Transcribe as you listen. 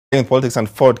In politics, and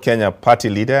Ford Kenya party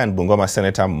leader and Bungoma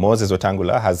Senator Moses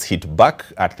Wetangula has hit back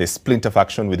at the splinter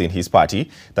faction within his party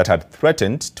that had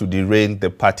threatened to derail the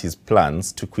party's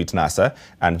plans to quit NASA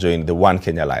and join the One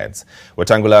Kenya Alliance.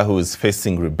 Wetangula, who is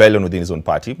facing rebellion within his own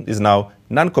party, is now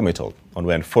non-committal on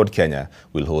when Ford Kenya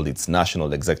will hold its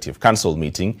National Executive Council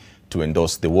meeting to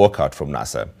endorse the walkout from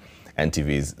NASA.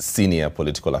 NTV's senior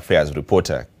political affairs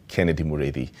reporter Kennedy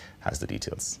Mureithi has the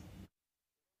details.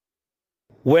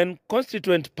 When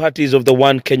constituent parties of the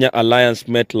One Kenya Alliance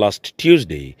met last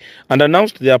Tuesday and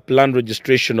announced their planned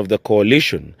registration of the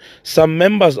coalition, some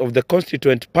members of the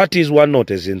constituent parties were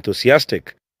not as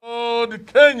enthusiastic. Ford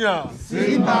Kenya!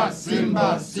 Simba,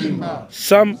 Simba, Simba!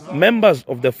 Some members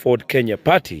of the Ford Kenya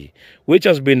party, which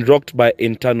has been rocked by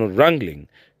internal wrangling,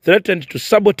 threatened to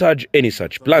sabotage any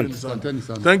such plans.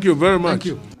 Thank you very much.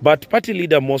 But party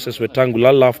leader Moses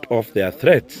Wetangula laughed off their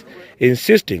threats,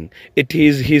 insisting it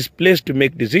is his place to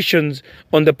make decisions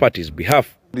on the party's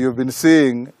behalf. You've been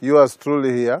seeing yours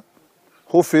truly here,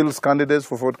 who fields candidates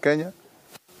for Ford Kenya,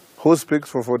 who speaks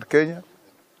for Ford Kenya,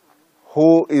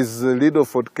 who is the leader of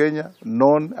Ford Kenya,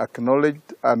 known,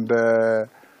 acknowledged, and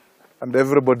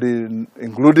everybody,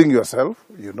 including yourself,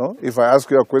 you know. If I ask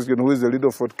you a question, who is the leader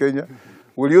of Ford Kenya,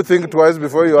 will you think twice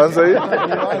before you answer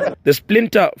it? The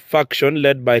splinter faction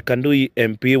led by Kandui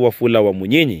MP Wafula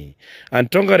Wamunyinyi and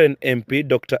Tongaren MP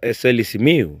Dr. Eseli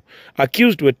Simiu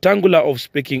accused Wetangula of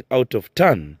speaking out of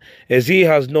turn as he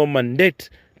has no mandate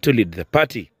to lead the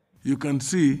party. You can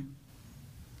see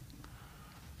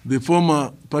the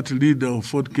former party leader of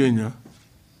Ford Kenya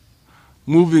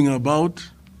moving about,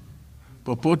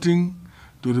 purporting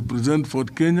to represent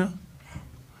Ford Kenya,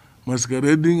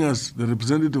 masquerading as the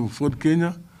representative of Ford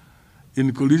Kenya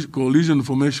in coalition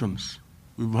formations.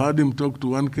 We've heard him talk to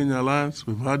One Kenya Alliance,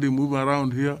 we've heard him move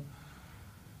around here.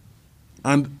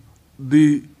 And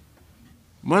the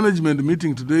management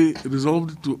meeting today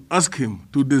resolved to ask him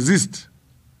to desist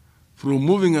from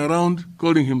moving around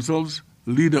calling himself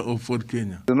leader of Ford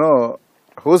Kenya. You know,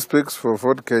 who speaks for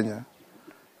Ford Kenya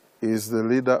is the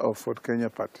leader of Ford Kenya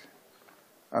party.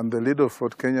 And the leader of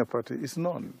Ford Kenya party is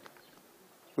known.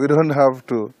 We don't have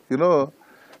to, you know,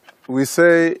 we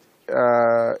say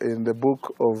in the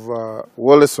book of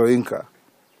Wole Soyinka,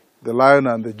 The Lion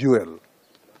and the Jewel,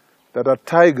 that a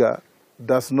tiger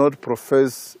does not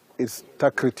profess its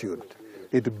turpitude,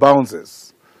 it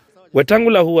bounces.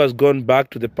 Wetangula, who has gone back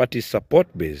to the party's support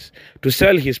base to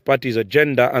sell his party's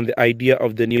agenda and the idea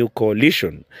of the new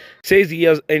coalition, says he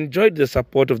has enjoyed the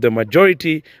support of the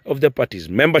majority of the party's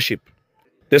membership.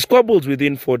 The squabbles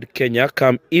within Ford Kenya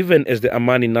come even as the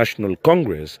Amani National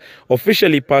Congress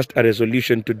officially passed a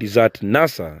resolution to desert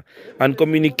NASA and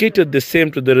communicated the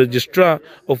same to the registrar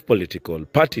of political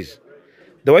parties.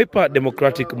 The Wiper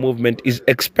Democratic Movement is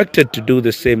expected to do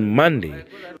the same Monday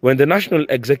when the National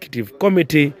Executive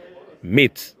Committee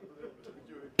meets.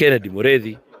 Kennedy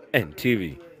Mureithi,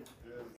 NTV.